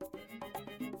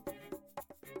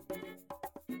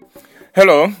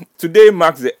Hello, today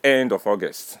marks the end of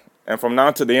August, and from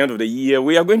now to the end of the year,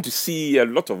 we are going to see a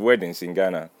lot of weddings in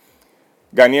Ghana.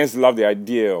 Ghanaians love the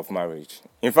idea of marriage.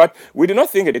 In fact, we do not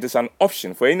think it is an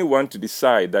option for anyone to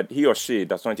decide that he or she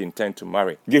does not intend to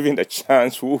marry. Given the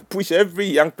chance, we will push every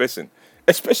young person,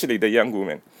 especially the young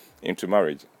women, into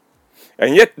marriage.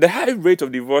 And yet, the high rate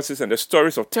of divorces and the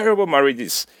stories of terrible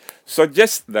marriages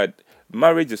suggest that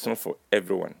marriage is not for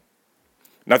everyone.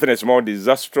 Nothing is more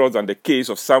disastrous than the case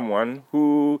of someone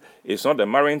who is not the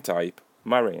marrying type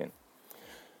marrying.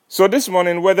 So this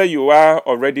morning, whether you are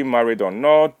already married or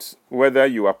not, whether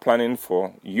you are planning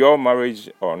for your marriage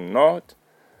or not,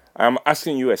 I'm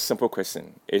asking you a simple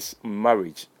question. Is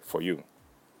marriage for you?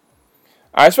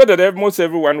 I expect that almost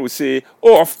everyone will say,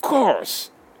 oh, of course,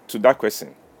 to that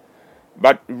question.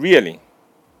 But really,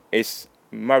 is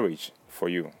marriage for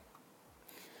you?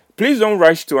 Please don't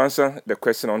rush to answer the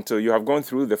question until you have gone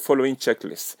through the following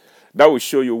checklist that will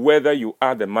show you whether you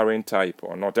are the marrying type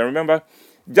or not. And remember,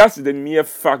 just the mere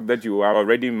fact that you are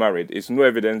already married is no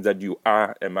evidence that you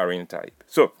are a marrying type.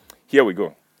 So, here we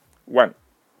go. 1.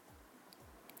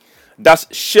 Does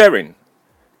sharing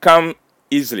come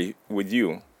easily with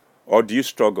you, or do you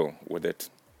struggle with it?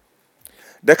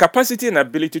 The capacity and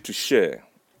ability to share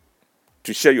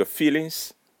your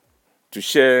feelings, to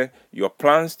share your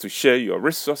plans, to share your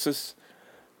resources,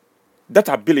 that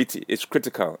ability is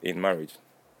critical in marriage.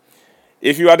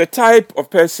 If you are the type of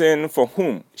person for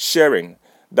whom sharing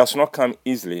does not come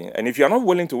easily, and if you are not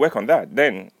willing to work on that,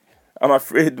 then I'm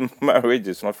afraid marriage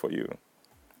is not for you.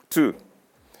 2.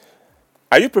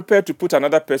 Are you prepared to put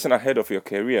another person ahead of your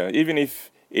career, even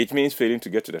if it means failing to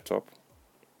get to the top?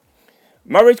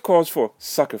 Marriage calls for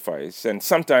sacrifice, and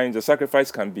sometimes the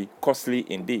sacrifice can be costly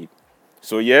indeed.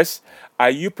 So yes,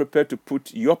 are you prepared to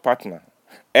put your partner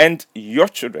and your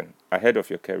children ahead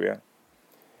of your career?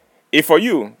 If for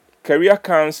you, career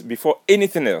comes before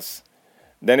anything else,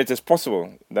 then it is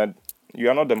possible that you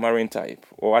are not the marrying type,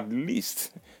 or at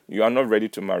least you are not ready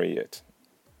to marry yet.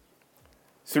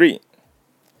 3.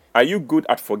 Are you good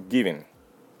at forgiving?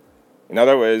 In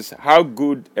other words, how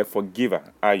good a forgiver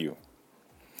are you?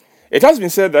 It has been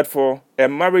said that for a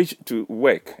marriage to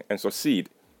work and succeed,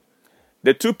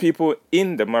 the two people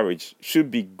in the marriage should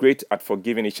be great at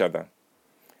forgiving each other.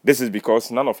 This is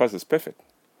because none of us is perfect.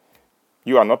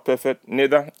 You are not perfect,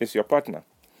 neither is your partner.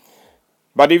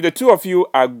 But if the two of you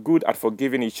are good at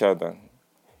forgiving each other,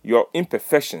 your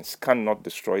imperfections cannot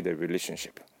destroy the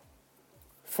relationship.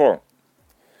 4.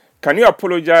 Can you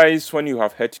apologize when you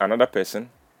have hurt another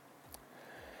person?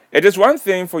 It is one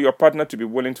thing for your partner to be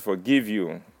willing to forgive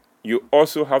you. You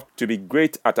also have to be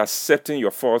great at accepting your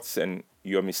faults and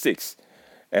your mistakes,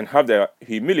 and have the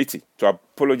humility to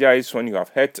apologize when you have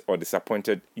hurt or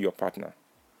disappointed your partner.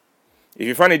 If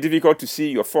you find it difficult to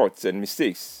see your faults and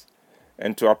mistakes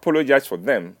and to apologize for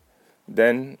them,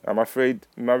 then I'm afraid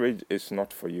marriage is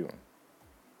not for you.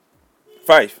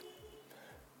 5.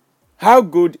 How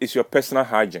good is your personal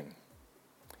hygiene?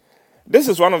 This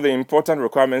is one of the important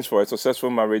requirements for a successful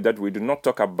marriage that we do not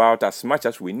talk about as much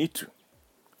as we need to.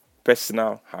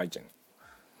 Personal hygiene.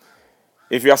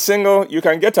 If you are single, you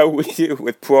can get away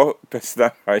with poor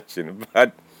personal hygiene.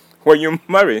 But when you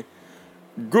marry,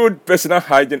 good personal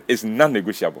hygiene is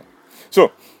non-negotiable.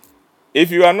 So,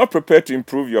 if you are not prepared to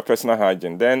improve your personal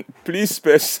hygiene, then please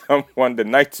spare someone the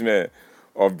nightmare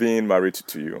of being married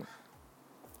to you.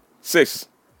 6.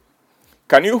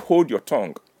 Can you hold your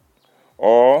tongue?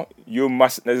 Or you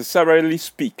must necessarily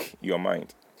speak your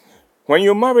mind. When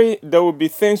you marry, there will be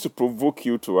things to provoke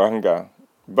you to anger.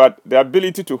 But the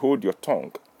ability to hold your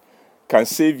tongue can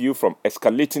save you from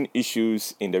escalating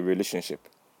issues in the relationship.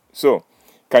 So,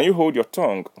 can you hold your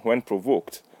tongue when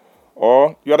provoked?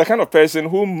 Or you are the kind of person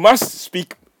who must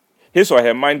speak his or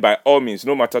her mind by all means,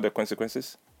 no matter the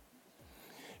consequences?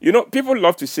 You know, people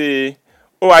love to say,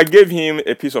 oh, I gave him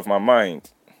a piece of my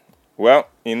mind. Well,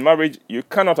 in marriage, you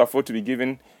cannot afford to be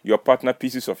giving your partner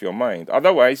pieces of your mind.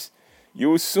 Otherwise,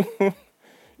 you will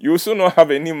soon not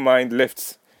have any mind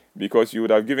left, because you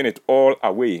would have given it all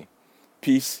away,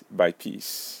 piece by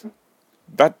piece.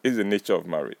 That is the nature of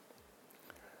marriage.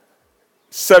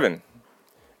 7.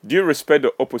 Do you respect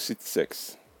the opposite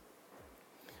sex?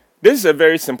 This is a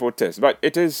very simple test, but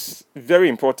it is very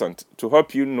important to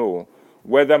help you know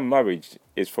whether marriage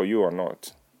is for you or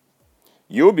not.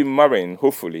 You'll be marrying,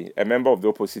 hopefully, a member of the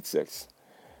opposite sex.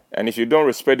 And if you don't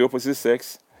respect the opposite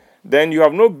sex, then you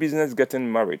have no business getting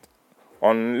married,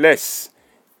 unless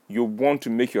you want to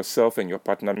make yourself and your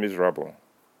partner miserable.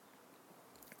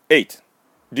 8.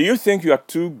 Do you think you are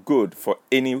too good for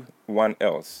anyone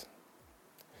else?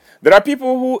 There are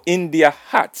people who, in their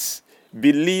hearts,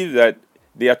 believe that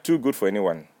they are too good for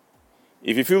anyone.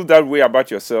 If you feel that way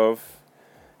about yourself,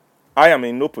 I am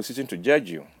in no position to judge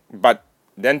you. But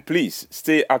then please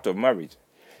stay out of marriage,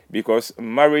 because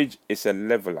marriage is a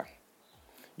leveler.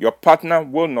 Your partner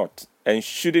will not and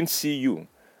shouldn't see you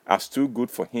as too good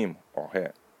for him or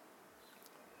her.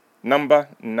 Number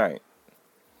 9.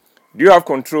 Do you have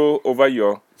control over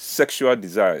your sexual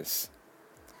desires?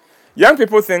 Young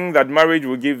people think that marriage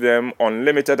will give them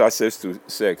unlimited access to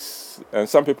sex, and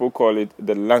some people call it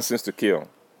the license to kill.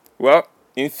 Well,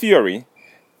 in theory,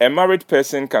 a married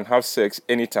person can have sex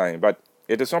anytime, but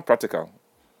it is not practical,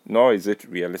 nor is it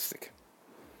realistic.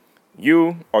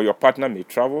 You or your partner may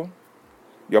travel,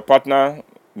 your partner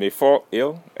may fall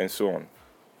ill, and so on.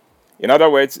 In other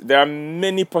words, there are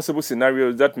many possible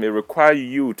scenarios that may require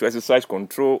you to exercise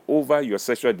control over your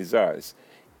sexual desires,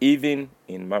 even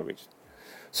in marriage.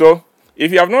 So,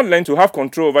 if you have not learned to have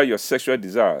control over your sexual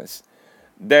desires,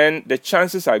 then the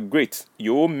chances are great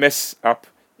you will mess up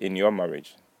in your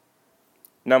marriage.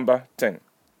 Number 10.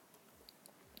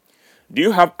 Do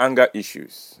you have anger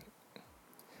issues?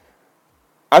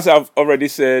 As I've already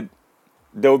said,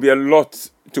 there will be a lot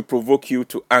to provoke you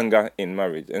to anger in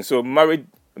marriage. And so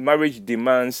marriage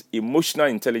demands emotional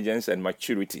intelligence and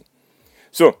maturity.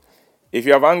 So, if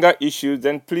you have anger issues,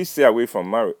 then please stay away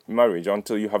from marriage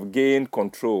until you have gained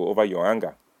control over your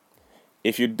anger.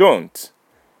 If you don't,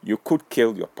 you could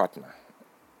kill your partner.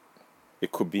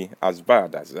 It could be as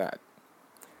bad as that.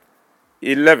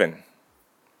 11.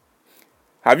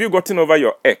 Have you gotten over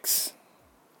your ex?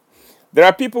 There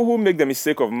are people who make the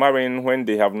mistake of marrying when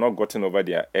they have not gotten over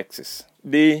their exes.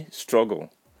 They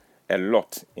struggle a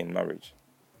lot in marriage.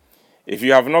 If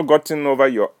you have not gotten over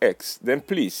your ex, then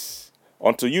please,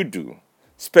 until you do,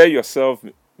 spare yourself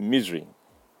misery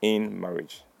in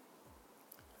marriage.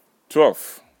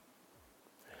 12.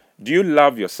 Do you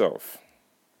love yourself?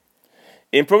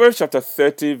 In Proverbs chapter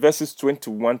 30, verses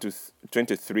 21 to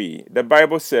 23, the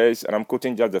Bible says, and I'm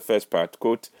quoting just the first part,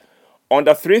 quote,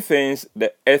 "Under 3 things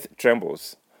the earth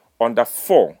trembles, under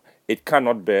 4 it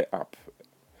cannot bear up."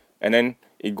 And then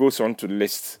it goes on to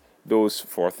list those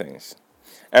 4 things.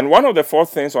 And one of the 4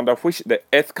 things under which the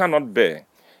earth cannot bear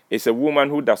is a woman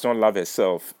who does not love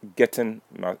herself getting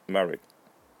married.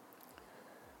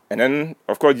 And then,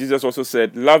 of course, Jesus also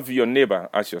said, love your neighbor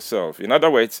as yourself. In other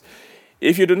words,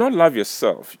 if you do not love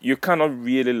yourself, you cannot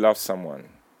really love someone.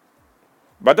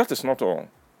 But that is not all.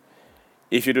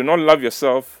 If you do not love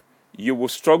yourself, you will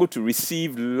struggle to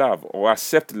receive love or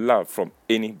accept love from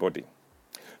anybody.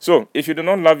 So, if you do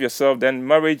not love yourself, then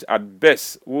marriage at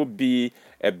best will be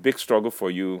a big struggle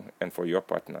for you and for your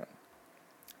partner.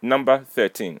 Number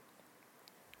 13.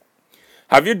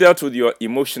 Have you dealt with your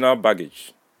emotional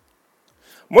baggage?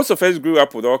 Most of us grew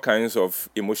up with all kinds of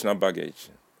emotional baggage,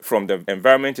 from the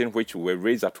environment in which we were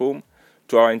raised at home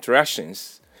to our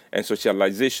interactions and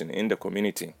socialization in the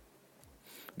community.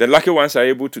 The lucky ones are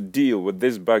able to deal with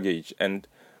this baggage and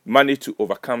manage to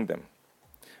overcome them.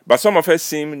 But some of us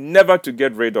seem never to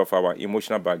get rid of our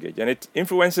emotional baggage, and it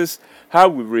influences how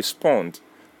we respond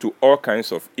to all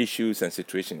kinds of issues and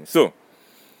situations. So,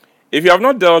 if you have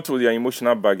not dealt with your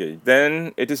emotional baggage,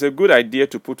 then it is a good idea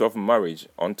to put off marriage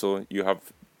until you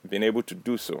have been able to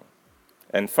do so.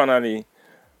 And finally,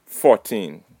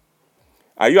 14.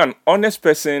 Are you an honest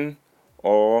person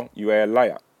or you are a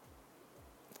liar?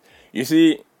 You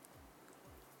see,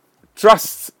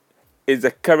 trust is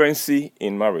the currency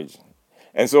in marriage.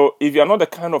 And so if you are not the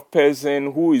kind of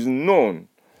person who is known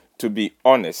to be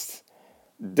honest,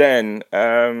 then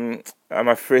I'm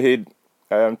afraid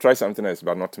try something else,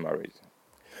 but not marriage.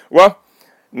 Well,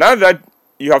 now that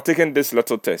you have taken this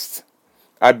little test,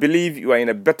 I believe you are in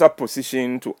a better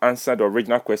position to answer the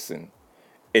original question.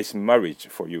 Is marriage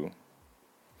for you?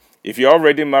 If you're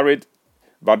already married,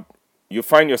 but you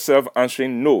find yourself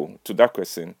answering no to that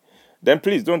question, then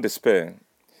please don't despair.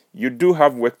 You do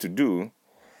have work to do,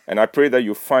 and I pray that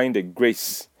you find the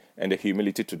grace and the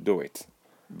humility to do it.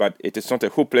 But it is not a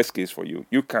hopeless case for you.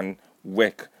 You can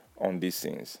work on these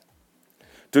things.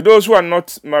 To those who are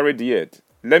not married yet,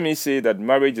 let me say that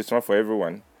marriage is not for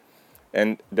everyone,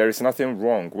 and there is nothing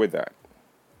wrong with that.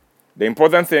 The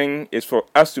important thing is for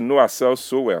us to know ourselves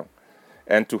so well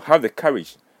and to have the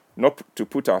courage not to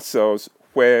put ourselves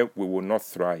where we will not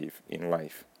thrive in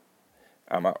life.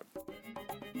 I'm out.